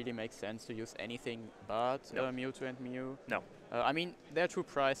 it doesn't really make sense to use anything but Mewtwo and Mew. No. I mean, they're true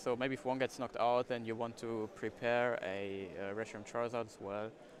price, so maybe if one gets knocked out, then you want to prepare a Reshiram Charizard as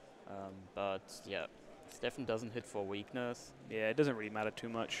well. But yeah, Steffen doesn't hit for weakness. Yeah, it doesn't really matter too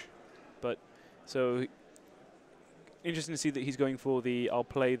much. But so interesting to see that he's going for the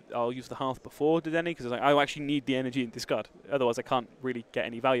I'll use the Hearth before Dedenne because it's like I actually need the energy in discard. Otherwise, I can't really get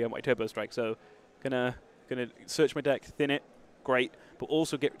any value on my Turbo Strike. So gonna search my deck, thin it, great, but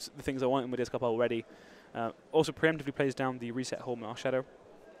also get the things I want in my discard pile already. Also preemptively plays down the reset whole Marshadow,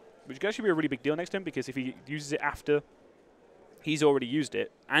 which could actually be a really big deal next time because if he uses it after he's already used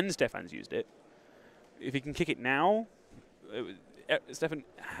it and Steffan's used it, if he can kick it now, Steffen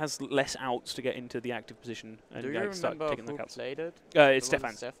has less outs to get into the active position and Do you start remember taking who knockouts. played it? It's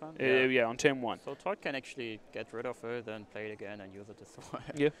Stefan. Yeah. On turn 1. So Todd can actually get rid of it and play it again and use it as well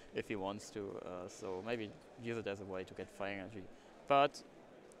Yeah. if he wants to. So maybe use it as a way to get fire energy. but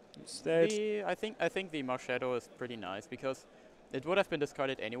Instead, I think the Marshadow is pretty nice because it would have been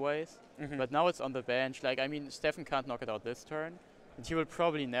discarded anyways. mhm. But now it's on the bench. Like, I mean, Steffen can't knock it out this turn, and he will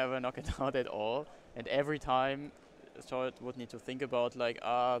probably never knock it out at all. And every time, Tor would need to think about like,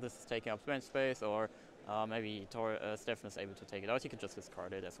 this is taking up bench space, or maybe Steffen is able to take it out. He can just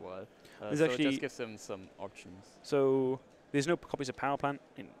discard it as well. So it just gives him some options. So there's no copies of Power Plant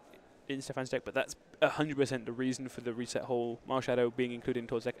in Steffan's deck, but that's 100% the reason for the Reset Hole Marshadow being included in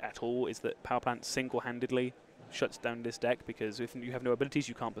Tor's deck at all, is that Power Plant single-handedly shuts down this deck, because if you have no abilities,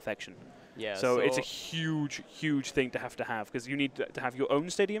 you can't Perfection. Yeah. So it's a huge, huge thing to have, because you need to have your own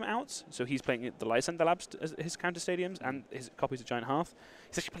stadium outs. So he's playing the Lysander Labs as his counter stadiums and his copies of Giant Hearth.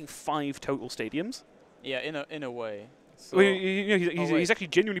 He's actually playing 5 total stadiums. Yeah, in a way. So Well, he's actually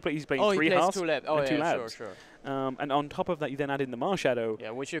genuinely playing. He's playing 3 Hearths two labs. Oh, and 2 yeah, Labs. sure. And on top of that, you then add in the Marshadow.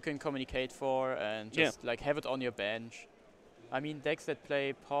 Yeah, which you can communicate for and just like have it on your bench. I mean, decks that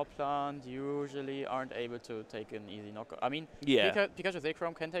play Power Plant usually aren't able to take an easy knockout. I mean, Pikachu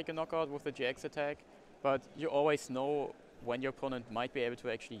Zekrom can take a knockout with the GX attack, but you always know when your opponent might be able to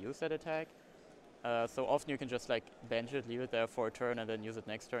actually use that attack. So often you can just like bench it, leave it there for a turn, and then use it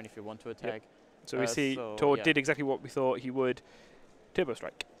next turn if you want to attack. So we see Tor did exactly what we thought he would. Turbo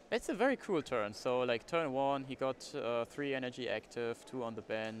Strike. It's a very cool turn. So like turn 1, he got 3 energy active, 2 on the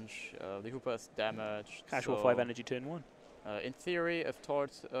bench. The Hooper is damaged. Casual so 5 energy turn 1. in theory, if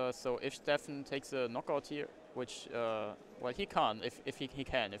Steffen takes a knockout here, which well, he can't if he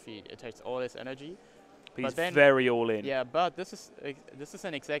attacks all his energy. He's very all in. Yeah, but this is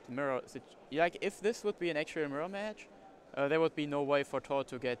an exact mirror. Like if this would be an actual mirror match, there would be no way for Tor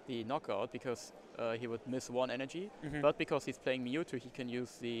to get the knockout because he would miss 1 energy. But because he's playing Mewtwo, he can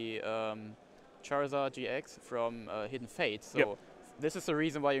use the Charizard GX from Hidden Fate. So this is the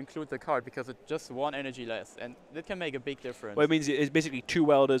reason why you include the card, because it's just 1 energy less, and that can make a big difference. Well, it means it's basically 2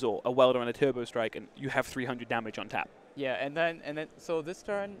 Welders or a Welder and a Turbo Strike, and you have 300 damage on tap. Yeah, and then so this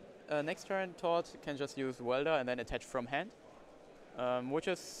turn, next turn, Tor can just use Welder and then attach from hand, which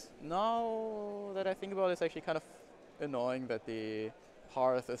is, now that I think about it, is actually kind of annoying that the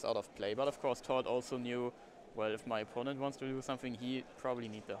Hearth is out of play. But of course, Tor also knew, well, if my opponent wants to do something, he probably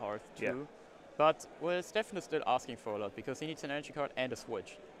needs the Hearth too. Yeah. But, well, Steffen is still asking for a lot, because he needs an energy card and a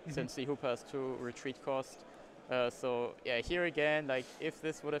switch, since the Hooper has 2 retreat cost. So, yeah, here again, like, if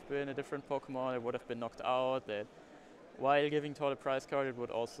this would have been a different Pokemon, it would have been knocked out. That while giving Tor the prize card, it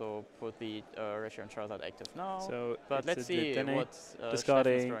would also put the Reshiram Charizard active now. So but let's see what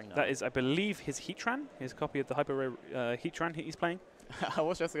discarding. That is, I believe, his Heatran, his copy of the Hyper Rare Heatran he's playing. I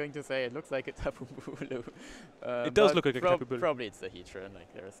was just going to say, it looks like a Tapu Bulu. It does look like a Tapu Bulu. Probably it's the Heatran,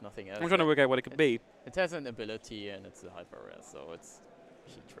 like there's nothing else. I'm trying to work out what it could be. It has an ability and it's a Hyper Rare, so it's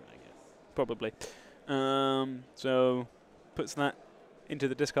Heatran, I guess. Probably. So puts that into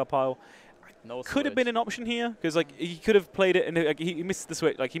the discard pile. No could have been an option here, because like he could have played it and like, he missed the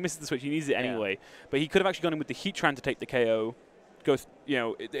switch. Like he misses the switch, he needs it anyway. But he could have actually gone in with the Heatran to take the KO.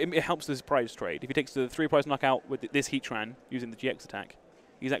 It helps this prize trade. If he takes the 3 prize knockout with this Heatran using the GX attack,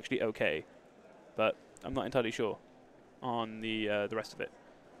 he's actually okay. But I'm not entirely sure on the rest of it.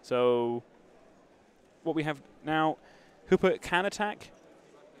 So what we have now, Hooper can attack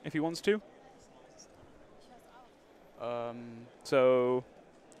if he wants to. But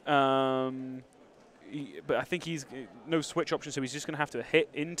I think he's no switch option, so he's just going to have to hit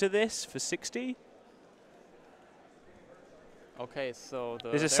into this for 60. Okay, so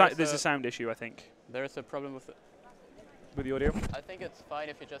there's a sound issue, I think. There's a problem with the audio. I think it's fine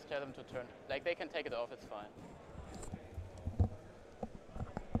if you just tell them to turn. Like they can take it off. It's fine.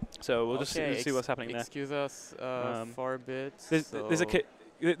 So we'll just see what's happening there. Excuse us for a bit.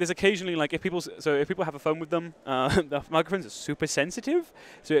 There's occasionally, like, if people have a phone with them, the microphones are super sensitive.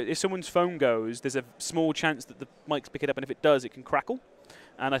 So if someone's phone goes, there's a small chance that the mics pick it up, and if it does, it can crackle.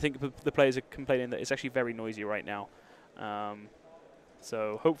 And I think the players are complaining that it's actually very noisy right now.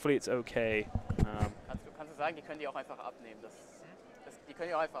 So hopefully it's okay. Kannst du sagen, die können die auch einfach abnehmen. Die können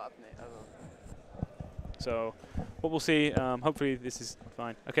die auch einfach abnehmen. So what we'll see. Hopefully this is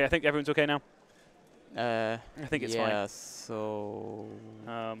fine. Okay, I think everyone's okay now. I think it's fine. Yeah, so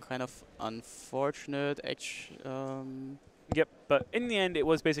kind of unfortunate. Yep, but in the end, it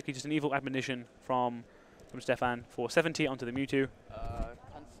was basically just an evil admonition from Stefan for 70 onto the Mewtwo.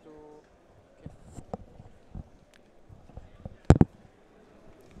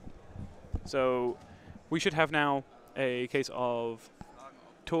 So we should have now a case of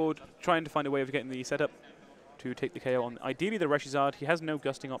Tor trying to find a way of getting the setup to take the KO on ideally the Reshizard. He has no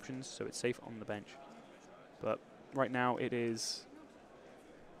gusting options, so it's safe on the bench. But right now it is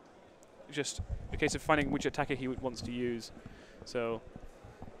just a case of finding which attacker he wants to use. So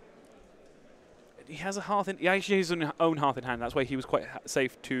he has a hearth in. He actually has his own hearth in hand. That's why he was quite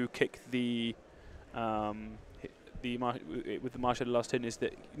safe to kick the with the Marshal the last turn. Is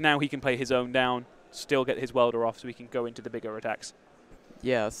that now he can play his own down, still get his welder off, so he can go into the bigger attacks.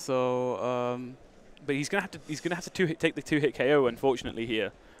 Yeah. So But he's gonna have to take the 2-hit KO, unfortunately,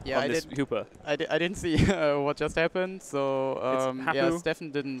 here yeah, on this Hooper. I didn't see what just happened. So yeah, Hapu.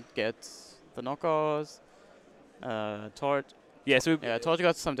 Steffen didn't get the knockouts. Tort. Yeah, so Yeah, Tort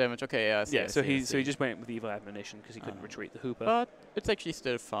got some damage. Okay, yeah. yeah, so he just went with evil admonition because he couldn't retreat the Hooper. But it's actually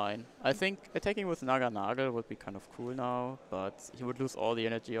still fine. I think attacking with Naga Nagel would be kind of cool now, but he would lose all the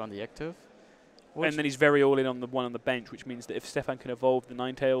energy on the active. And then he's very all in on the one on the bench, which means that if Stefan can evolve the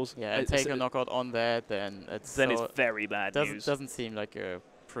Ninetales, yeah, and take a knockout on that, then it's very bad news. Doesn't seem like a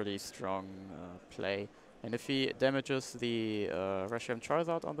pretty strong play. And if he damages the Reshiram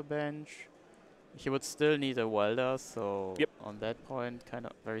Charizard on the bench, he would still need a welder. So on that point, kind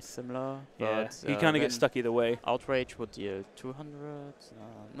of very similar. Yeah, but he kind of gets stuck either way. Outrage would deal 200,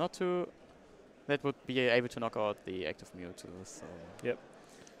 not 2. That would be able to knock out the active Mewtwo. So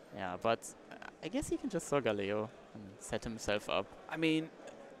yeah, but I guess he can just saw Galeo and set himself up. I mean,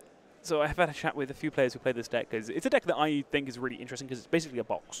 so I've had a chat with a few players who play this deck because it's a deck that I think is really interesting because it's basically a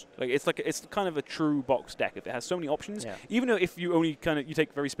box. It's kind of a true box deck. If it has so many options, even though if you only you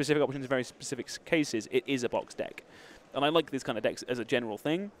take very specific options in very specific cases, it is a box deck. And I like this kind of decks as a general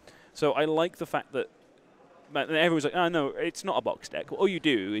thing. So I like the fact that everyone's like, oh no, it's not a box deck. Well, all you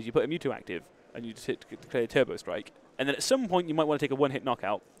do is you put a Mewtwo active and you just declare Turbo Strike. And then at some point, you might want to take a one-hit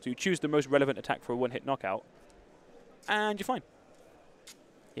knockout. So you choose the most relevant attack for a one-hit knockout, and you're fine.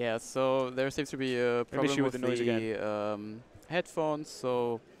 Yeah, so there seems to be a problem with the noise again. Headphones.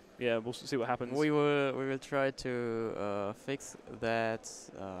 So yeah, we'll see what happens. We will try to fix that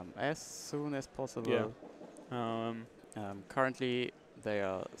as soon as possible. Yeah. Currently, they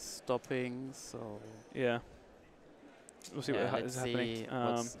are stopping. So yeah. We'll see what is happening. See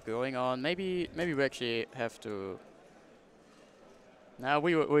what's going on. Maybe we actually have to. Now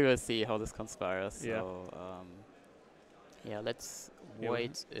we will see how this conspires. Yeah. So yeah, let's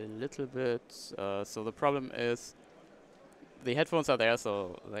wait a little bit. So the problem is the headphones are there,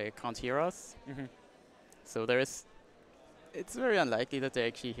 so they can't hear us. So it's very unlikely that they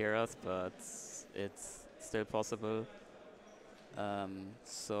actually hear us, but it's still possible.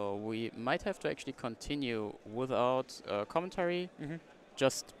 So we might have to actually continue without commentary,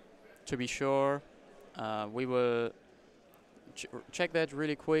 just to be sure. We will check that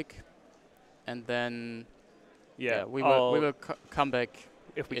really quick, and then we will come back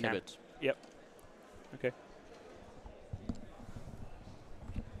if we in can. a bit. Yep. Okay.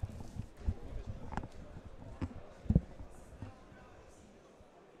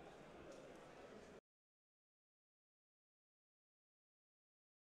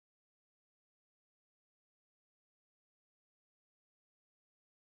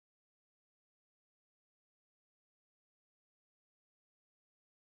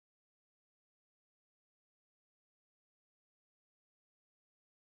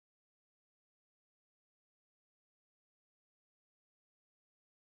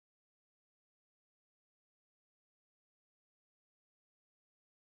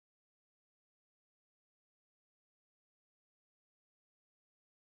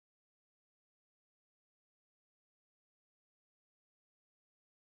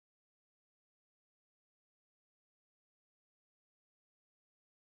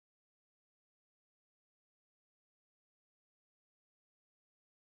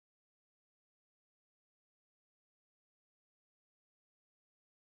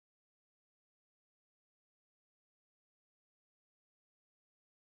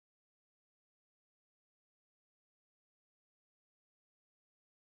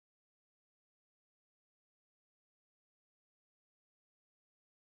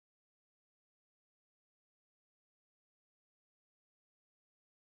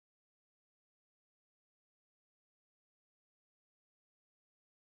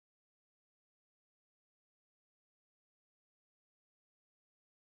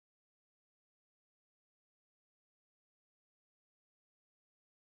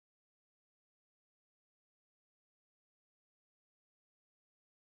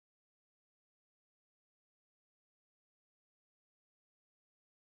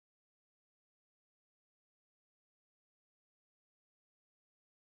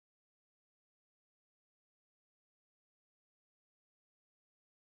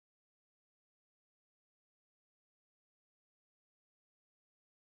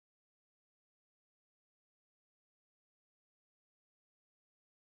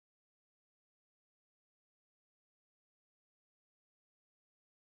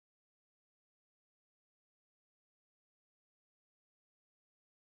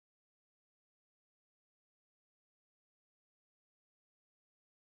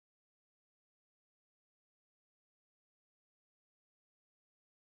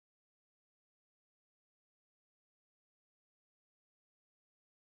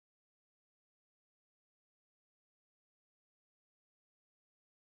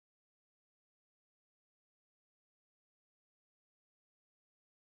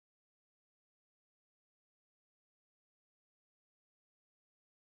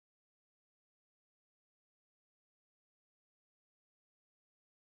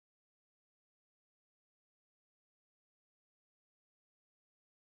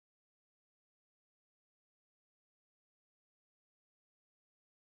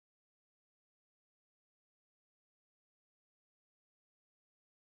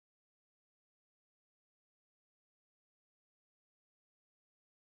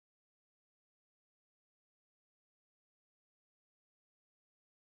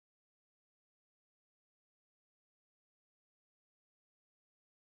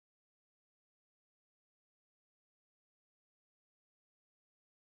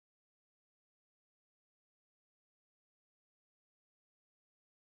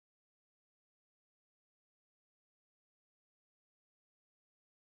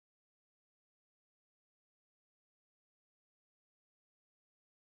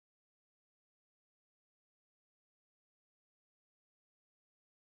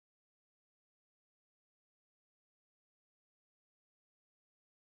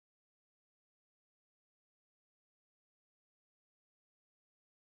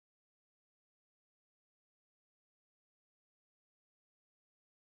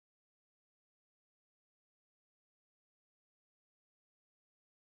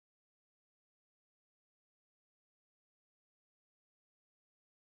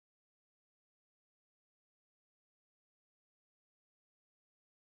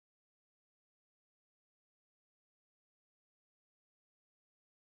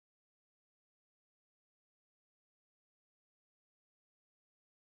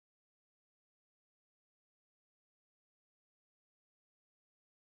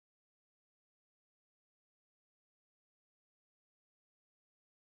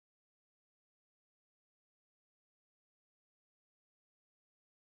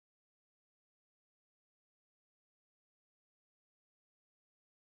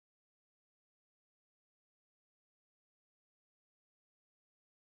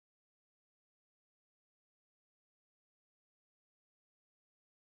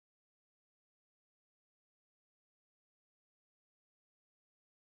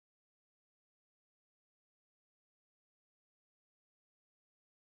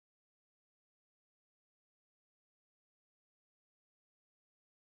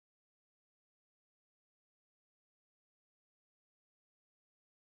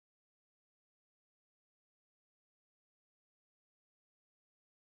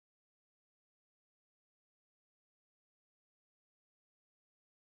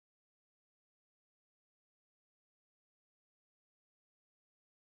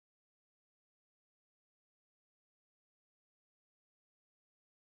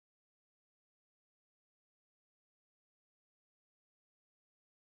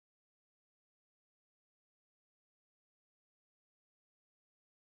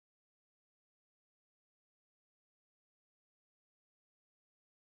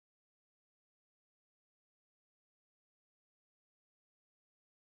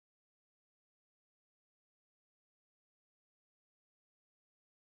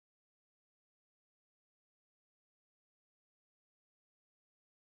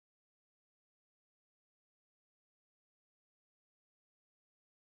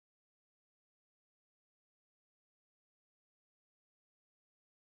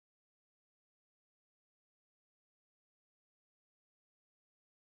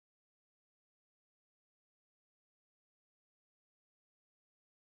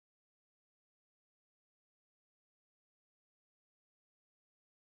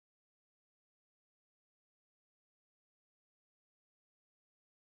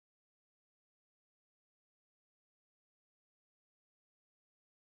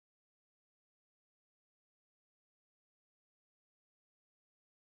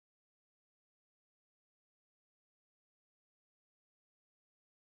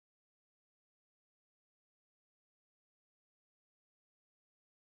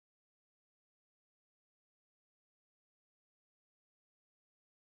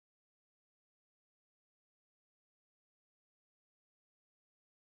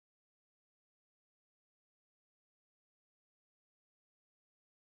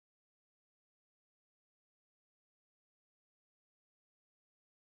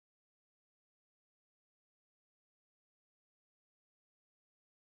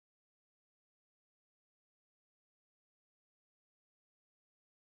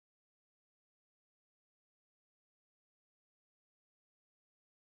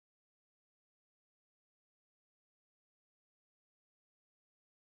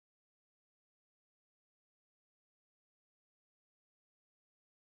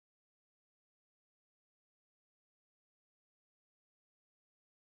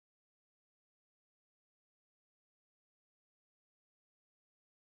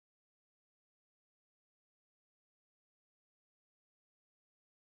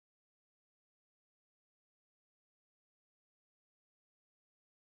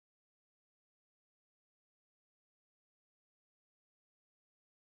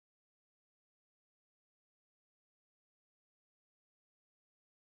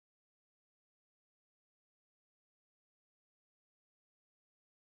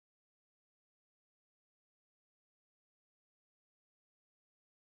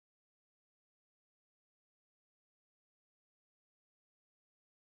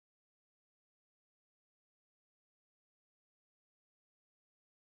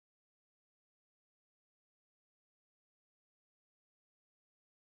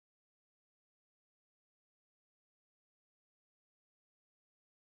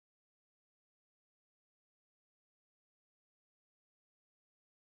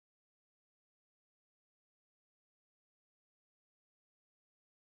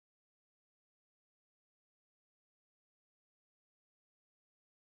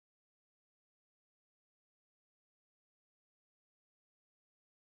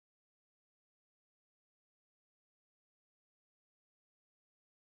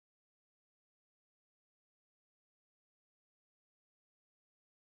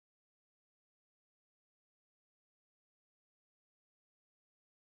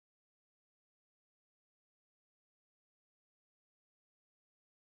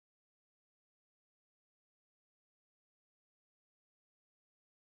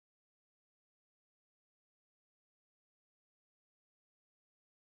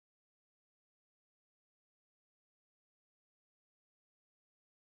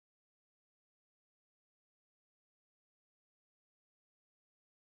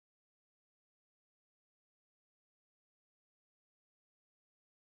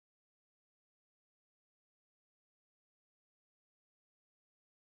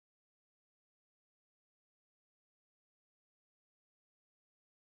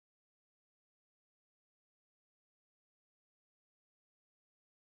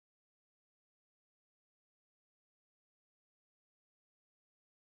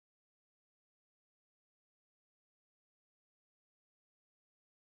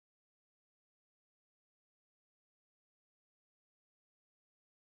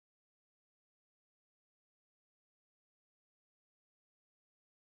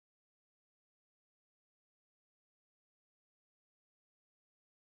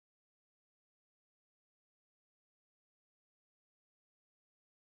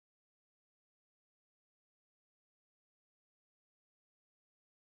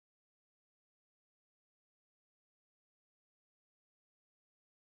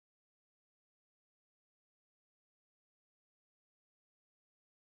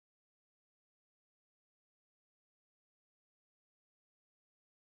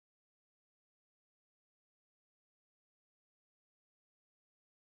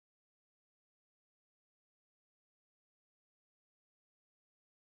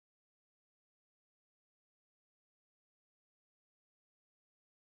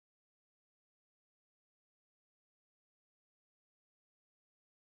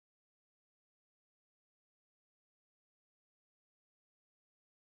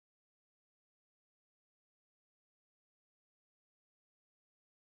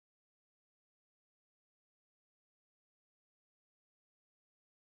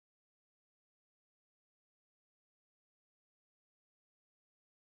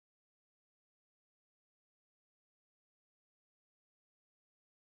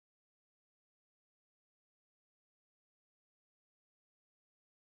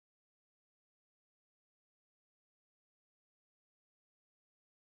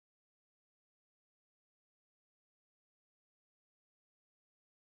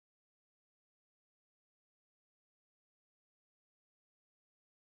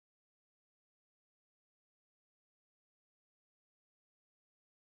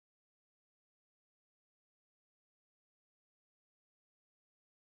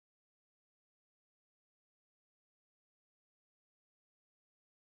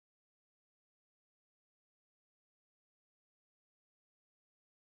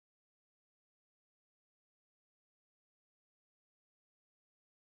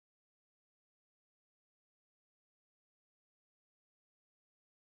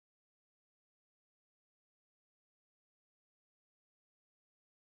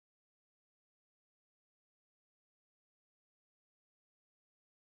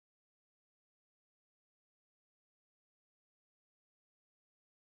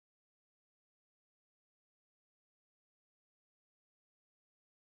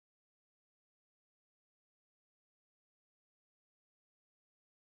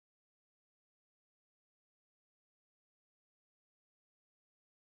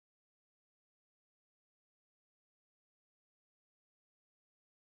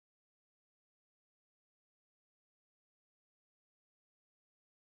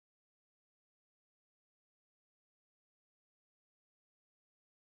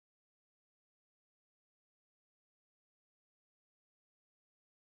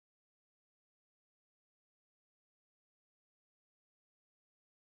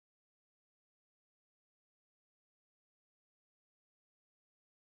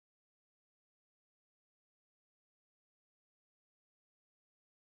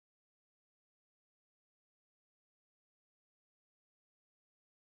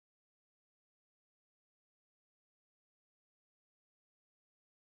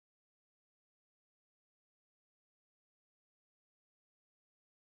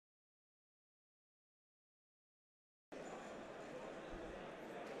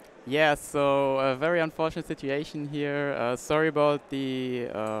 Yeah, so a very unfortunate situation here. Sorry about the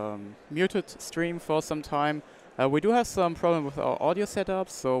muted stream for some time. We do have some problem with our audio setup,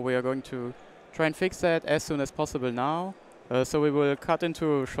 so we are going to try and fix that as soon as possible now. So we will cut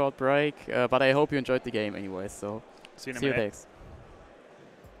into a short break, but I hope you enjoyed the game anyway. So See you in a see you minute. next.